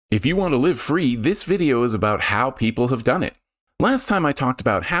If you want to live free, this video is about how people have done it. Last time I talked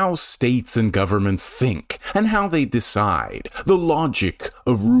about how states and governments think, and how they decide, the logic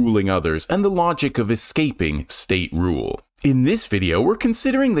of ruling others, and the logic of escaping state rule. In this video, we're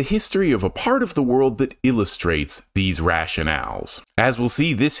considering the history of a part of the world that illustrates these rationales. As we'll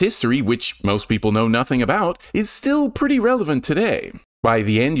see, this history, which most people know nothing about, is still pretty relevant today. By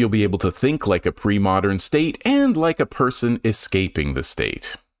the end, you'll be able to think like a pre-modern state and like a person escaping the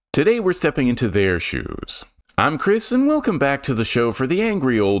state. Today, we're stepping into their shoes. I'm Chris, and welcome back to the show for the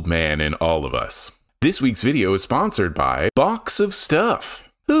angry old man in all of us. This week's video is sponsored by Box of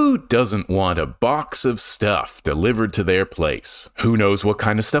Stuff. Who doesn't want a box of stuff delivered to their place? Who knows what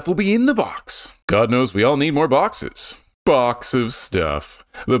kind of stuff will be in the box? God knows we all need more boxes. Box of Stuff.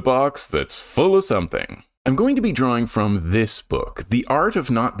 The box that's full of something. I'm going to be drawing from this book, The Art of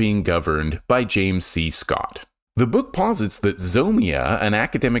Not Being Governed by James C. Scott. The book posits that Zomia, an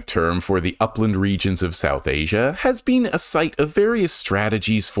academic term for the upland regions of South Asia, has been a site of various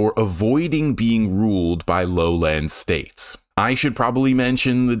strategies for avoiding being ruled by lowland states. I should probably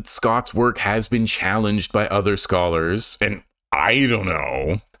mention that Scott's work has been challenged by other scholars, and I don't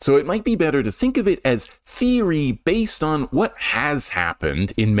know. So it might be better to think of it as theory based on what has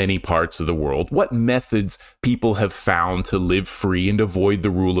happened in many parts of the world, what methods people have found to live free and avoid the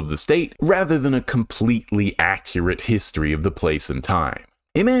rule of the state, rather than a completely accurate history of the place and time.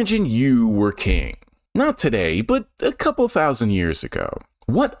 Imagine you were king. Not today, but a couple thousand years ago.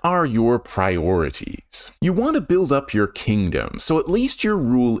 What are your priorities? You want to build up your kingdom, so at least your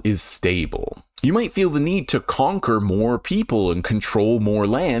rule is stable. You might feel the need to conquer more people and control more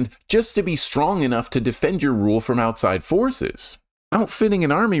land just to be strong enough to defend your rule from outside forces. Outfitting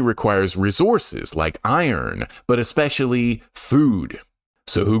an army requires resources like iron, but especially food.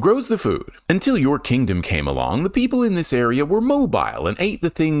 So who grows the food? Until your kingdom came along, the people in this area were mobile and ate the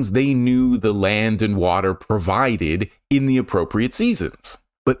things they knew the land and water provided in the appropriate seasons.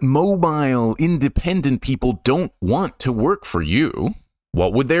 But mobile, independent people don't want to work for you.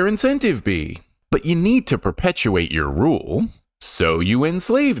 What would their incentive be? But you need to perpetuate your rule, so you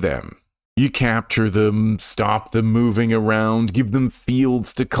enslave them. You capture them, stop them moving around, give them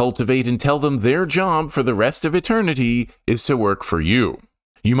fields to cultivate, and tell them their job for the rest of eternity is to work for you.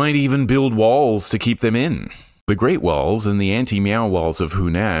 You might even build walls to keep them in. The Great Walls and the Anti-Meow Walls of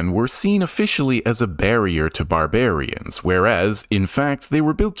Hunan were seen officially as a barrier to barbarians, whereas, in fact, they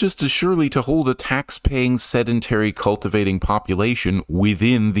were built just as surely to hold a tax-paying, sedentary, cultivating population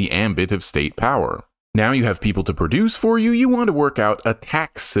within the ambit of state power. Now you have people to produce for you, you want to work out a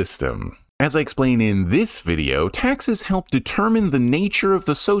tax system. As I explain in this video, taxes help determine the nature of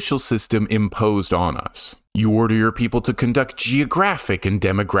the social system imposed on us. You order your people to conduct geographic and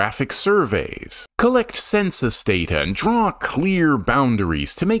demographic surveys, collect census data, and draw clear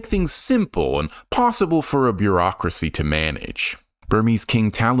boundaries to make things simple and possible for a bureaucracy to manage. Burmese King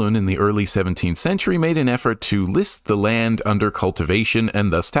Talun in the early 17th century made an effort to list the land under cultivation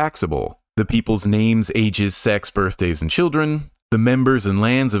and thus taxable, the people's names, ages, sex, birthdays, and children, the members and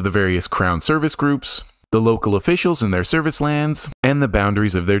lands of the various crown service groups, the local officials and their service lands, and the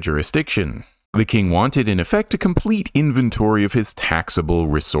boundaries of their jurisdiction. The king wanted, in effect, a complete inventory of his taxable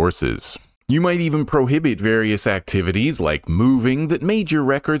resources. You might even prohibit various activities like moving that made your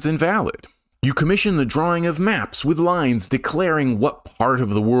records invalid. You commission the drawing of maps with lines declaring what part of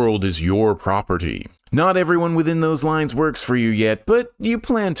the world is your property. Not everyone within those lines works for you yet, but you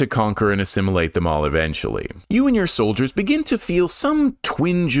plan to conquer and assimilate them all eventually. You and your soldiers begin to feel some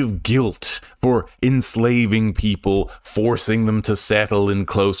twinge of guilt for enslaving people, forcing them to settle in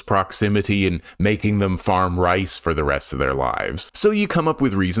close proximity, and making them farm rice for the rest of their lives. So you come up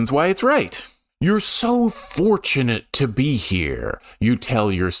with reasons why it's right. You're so fortunate to be here, you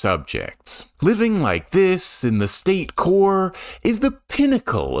tell your subjects. Living like this in the state core is the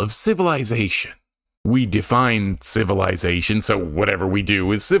pinnacle of civilization. We define civilization, so whatever we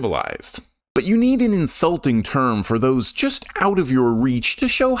do is civilized. But you need an insulting term for those just out of your reach to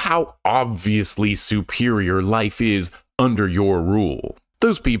show how obviously superior life is under your rule.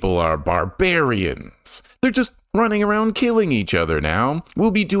 Those people are barbarians. They're just running around killing each other now.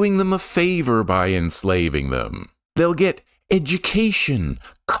 We'll be doing them a favor by enslaving them. They'll get education,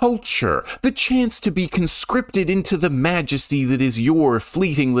 culture, the chance to be conscripted into the majesty that is your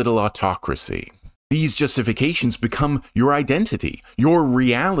fleeting little autocracy. These justifications become your identity, your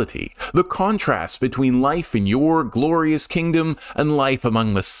reality, the contrast between life in your glorious kingdom and life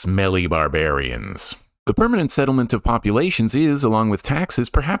among the smelly barbarians. The permanent settlement of populations is, along with taxes,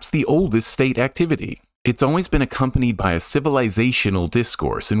 perhaps the oldest state activity. It's always been accompanied by a civilizational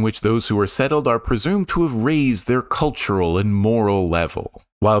discourse in which those who are settled are presumed to have raised their cultural and moral level.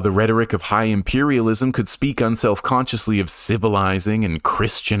 While the rhetoric of high imperialism could speak unselfconsciously of civilizing and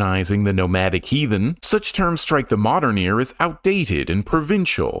Christianizing the nomadic heathen, such terms strike the modern ear as outdated and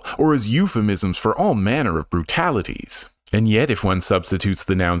provincial, or as euphemisms for all manner of brutalities. And yet, if one substitutes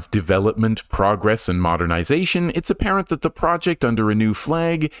the nouns development, progress, and modernization, it's apparent that the project under a new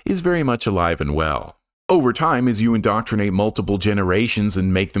flag is very much alive and well. Over time, as you indoctrinate multiple generations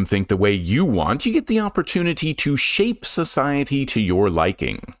and make them think the way you want, you get the opportunity to shape society to your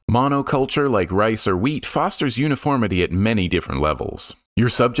liking. Monoculture, like rice or wheat, fosters uniformity at many different levels. Your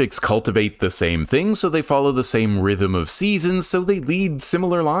subjects cultivate the same thing, so they follow the same rhythm of seasons, so they lead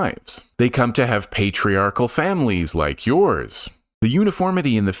similar lives. They come to have patriarchal families like yours. The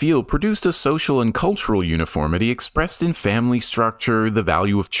uniformity in the field produced a social and cultural uniformity expressed in family structure, the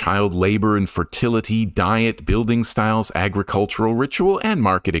value of child labor and fertility, diet, building styles, agricultural ritual, and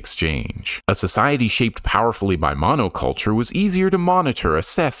market exchange. A society shaped powerfully by monoculture was easier to monitor,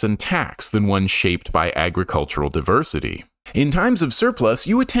 assess, and tax than one shaped by agricultural diversity. In times of surplus,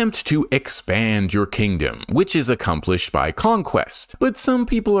 you attempt to expand your kingdom, which is accomplished by conquest, but some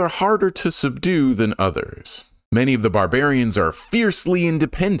people are harder to subdue than others. Many of the barbarians are fiercely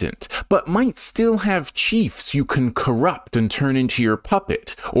independent, but might still have chiefs you can corrupt and turn into your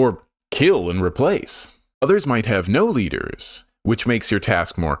puppet, or kill and replace. Others might have no leaders, which makes your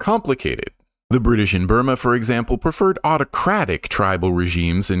task more complicated. The British in Burma, for example, preferred autocratic tribal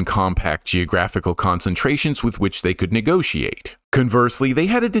regimes in compact geographical concentrations with which they could negotiate. Conversely, they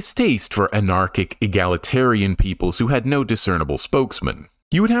had a distaste for anarchic, egalitarian peoples who had no discernible spokesman.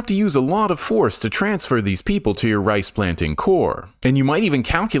 You would have to use a lot of force to transfer these people to your rice-planting corps, and you might even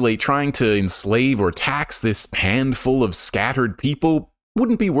calculate trying to enslave or tax this handful of scattered people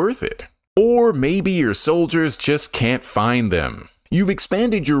wouldn't be worth it. Or maybe your soldiers just can't find them. You've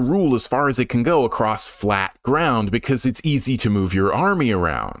expanded your rule as far as it can go across flat ground because it's easy to move your army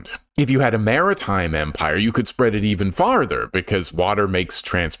around. If you had a maritime empire, you could spread it even farther because water makes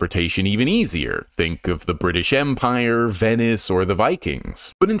transportation even easier. Think of the British Empire, Venice, or the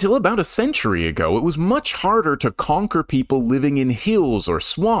Vikings. But until about a century ago, it was much harder to conquer people living in hills or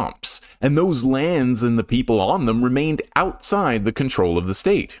swamps, and those lands and the people on them remained outside the control of the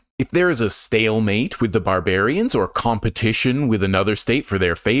state. If there is a stalemate with the barbarians or competition with another state for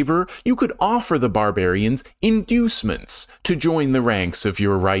their favor, you could offer the barbarians inducements to join the ranks of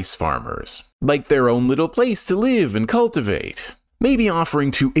your rice farmers, like their own little place to live and cultivate. Maybe offering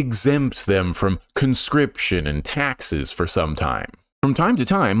to exempt them from conscription and taxes for some time. From time to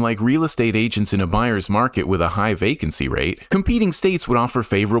time, like real estate agents in a buyer's market with a high vacancy rate, competing states would offer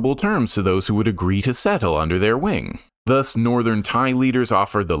favorable terms to those who would agree to settle under their wing. Thus, northern Thai leaders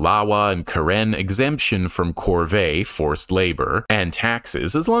offered the Lawa and Karen exemption from corvée, forced labor, and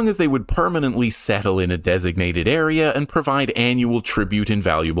taxes as long as they would permanently settle in a designated area and provide annual tribute in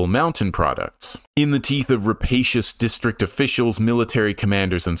valuable mountain products. In the teeth of rapacious district officials, military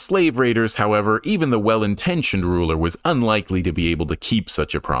commanders, and slave raiders, however, even the well-intentioned ruler was unlikely to be able to keep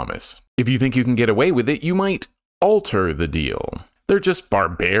such a promise. If you think you can get away with it, you might alter the deal. They're just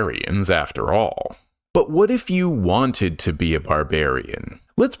barbarians after all. But what if you wanted to be a barbarian?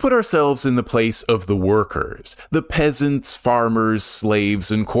 Let's put ourselves in the place of the workers, the peasants, farmers,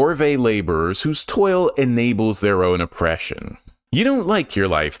 slaves, and corvée laborers whose toil enables their own oppression. You don't like your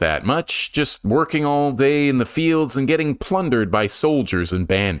life that much, just working all day in the fields and getting plundered by soldiers and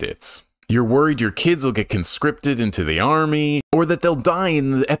bandits. You're worried your kids will get conscripted into the army, or that they'll die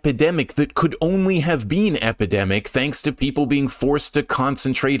in the epidemic that could only have been epidemic thanks to people being forced to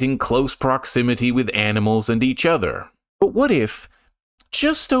concentrate in close proximity with animals and each other. But what if,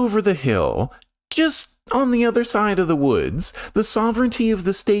 just over the hill, just on the other side of the woods, the sovereignty of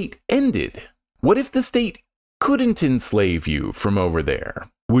the state ended? What if the state couldn't enslave you from over there?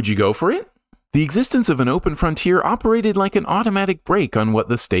 Would you go for it? The existence of an open frontier operated like an automatic brake on what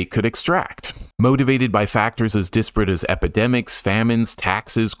the state could extract. Motivated by factors as disparate as epidemics, famines,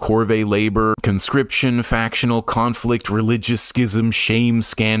 taxes, corvée labor, conscription, factional conflict, religious schism, shame,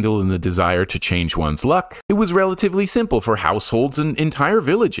 scandal, and the desire to change one's luck, it was relatively simple for households and entire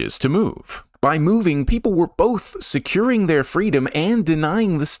villages to move. By moving, people were both securing their freedom and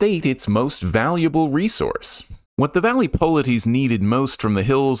denying the state its most valuable resource. What the valley polities needed most from the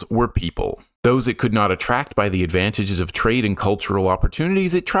hills were people. Those it could not attract by the advantages of trade and cultural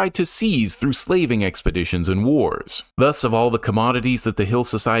opportunities it tried to seize through slaving expeditions and wars. Thus, of all the commodities that the hill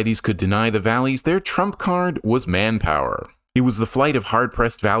societies could deny the valleys, their trump card was manpower. It was the flight of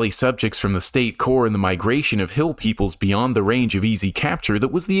hard-pressed valley subjects from the state core and the migration of hill peoples beyond the range of easy capture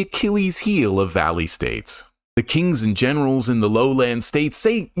that was the Achilles heel of valley states. The kings and generals in the lowland states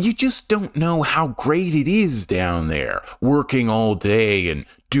say you just don't know how great it is down there, working all day and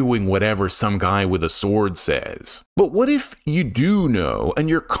doing whatever some guy with a sword says. But what if you do know and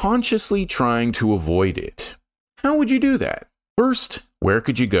you're consciously trying to avoid it? How would you do that? First, where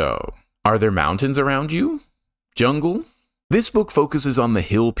could you go? Are there mountains around you? Jungle? This book focuses on the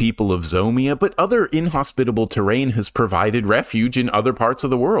hill people of Zomia, but other inhospitable terrain has provided refuge in other parts of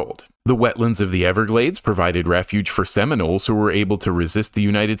the world. The wetlands of the Everglades provided refuge for Seminoles who were able to resist the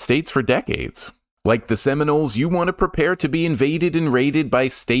United States for decades. Like the Seminoles, you want to prepare to be invaded and raided by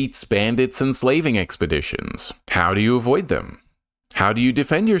states, bandits, and slaving expeditions. How do you avoid them? How do you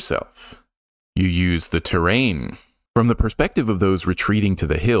defend yourself? You use the terrain. From the perspective of those retreating to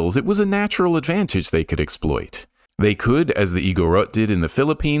the hills, it was a natural advantage they could exploit. They could, as the Igorot did in the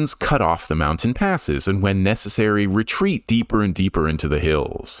Philippines, cut off the mountain passes and, when necessary, retreat deeper and deeper into the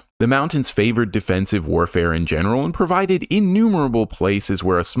hills. The mountains favored defensive warfare in general and provided innumerable places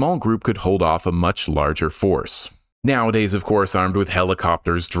where a small group could hold off a much larger force. Nowadays, of course, armed with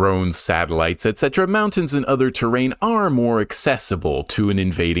helicopters, drones, satellites, etc., mountains and other terrain are more accessible to an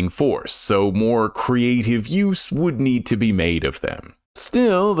invading force, so more creative use would need to be made of them.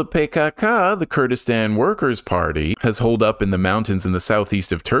 Still, the PKK, the Kurdistan Workers' Party, has holed up in the mountains in the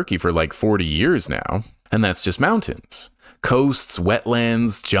southeast of Turkey for like 40 years now. And that's just mountains. Coasts,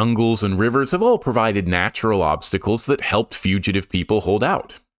 wetlands, jungles, and rivers have all provided natural obstacles that helped fugitive people hold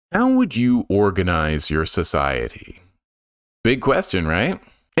out. How would you organize your society? Big question, right?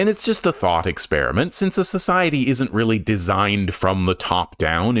 And it's just a thought experiment, since a society isn't really designed from the top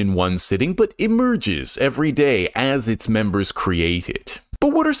down in one sitting, but emerges every day as its members create it.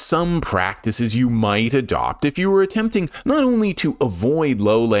 But what are some practices you might adopt if you were attempting not only to avoid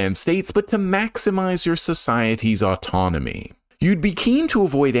lowland states, but to maximize your society's autonomy? You'd be keen to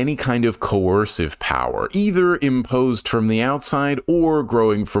avoid any kind of coercive power, either imposed from the outside or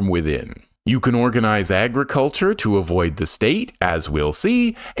growing from within. You can organize agriculture to avoid the state, as we'll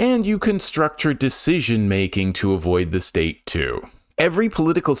see, and you can structure decision-making to avoid the state too. Every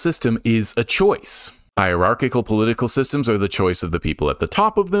political system is a choice. Hierarchical political systems are the choice of the people at the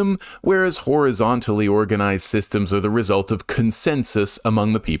top of them, whereas horizontally organized systems are the result of consensus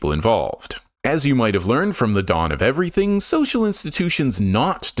among the people involved. As you might have learned from the dawn of everything, social institutions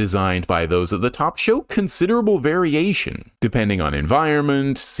not designed by those at the top show considerable variation, depending on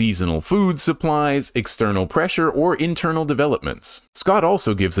environment, seasonal food supplies, external pressure, or internal developments. Scott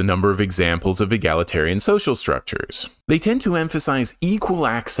also gives a number of examples of egalitarian social structures. They tend to emphasize equal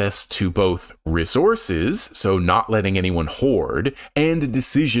access to both resources, so not letting anyone hoard, and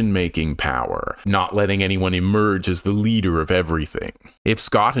decision-making power, not letting anyone emerge as the leader of everything. If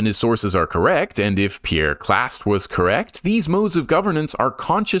Scott and his sources are correct, and if Pierre Clastres was correct, these modes of governance are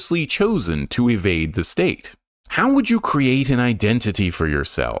consciously chosen to evade the state. How would you create an identity for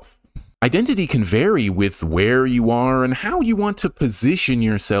yourself? Identity can vary with where you are and how you want to position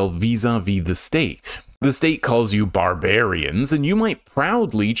yourself vis-a-vis the state. The state calls you barbarians, and you might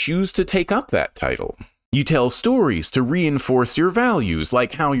proudly choose to take up that title. You tell stories to reinforce your values,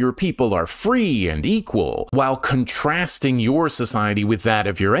 like how your people are free and equal, while contrasting your society with that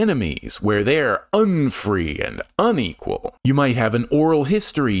of your enemies, where they're unfree and unequal. You might have an oral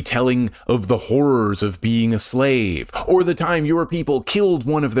history telling of the horrors of being a slave, or the time your people killed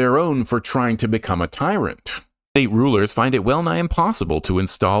one of their own for trying to become a tyrant. State rulers find it well nigh impossible to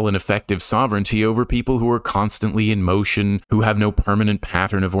install an effective sovereignty over people who are constantly in motion, who have no permanent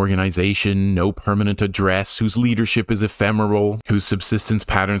pattern of organization, no permanent address, whose leadership is ephemeral, whose subsistence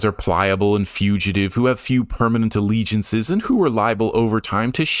patterns are pliable and fugitive, who have few permanent allegiances, and who are liable over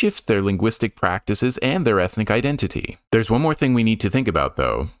time to shift their linguistic practices and their ethnic identity. There's one more thing we need to think about,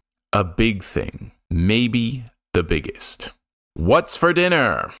 though. A big thing. Maybe the biggest. What's for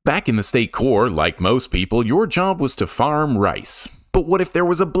dinner? Back in the state core, like most people, your job was to farm rice. But what if there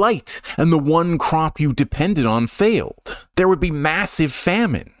was a blight, and the one crop you depended on failed? There would be massive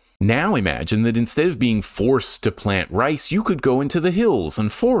famine. Now imagine that instead of being forced to plant rice, you could go into the hills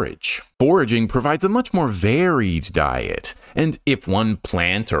and forage. Foraging provides a much more varied diet, and if one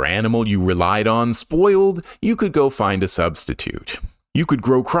plant or animal you relied on spoiled, you could go find a substitute. You could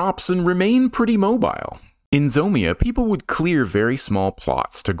grow crops and remain pretty mobile. In Zomia, people would clear very small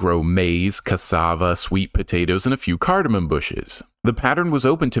plots to grow maize, cassava, sweet potatoes, and a few cardamom bushes. The pattern was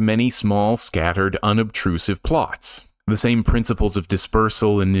open to many small, scattered, unobtrusive plots. The same principles of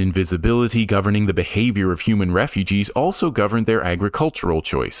dispersal and invisibility governing the behavior of human refugees also governed their agricultural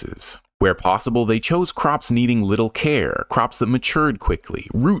choices. Where possible, they chose crops needing little care, crops that matured quickly,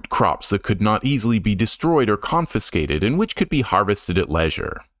 root crops that could not easily be destroyed or confiscated and which could be harvested at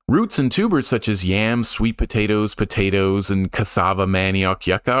leisure. Roots and tubers such as yams, sweet potatoes, and cassava, manioc,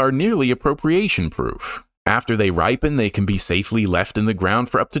 yucca are nearly appropriation-proof. After they ripen, they can be safely left in the ground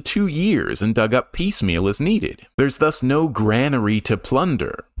for up to 2 years and dug up piecemeal as needed. There's thus no granary to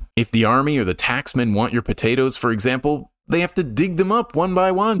plunder. If the army or the taxmen want your potatoes, for example, they have to dig them up one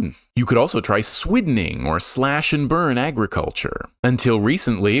by one. You could also try swiddening or slash and burn agriculture. Until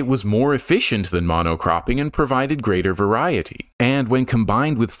recently, it was more efficient than monocropping and provided greater variety. And when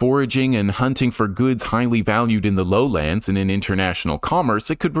combined with foraging and hunting for goods highly valued in the lowlands and in international commerce,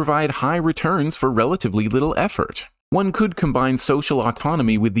 it could provide high returns for relatively little effort. One could combine social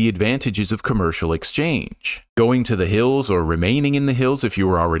autonomy with the advantages of commercial exchange. Going to the hills or remaining in the hills if you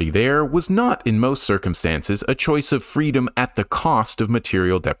were already there was not, in most circumstances, a choice of freedom at the cost of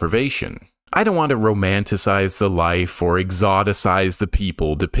material deprivation. I don't want to romanticize the life or exoticize the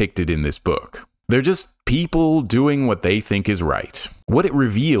people depicted in this book. They're just people doing what they think is right. What it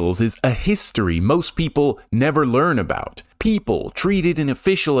reveals is a history most people never learn about. People treated in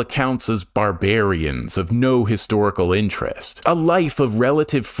official accounts as barbarians of no historical interest. A life of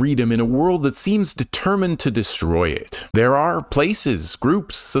relative freedom in a world that seems determined to destroy it. There are places,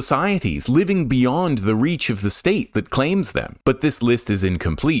 groups, societies living beyond the reach of the state that claims them, but this list is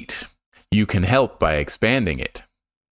incomplete. You can help by expanding it.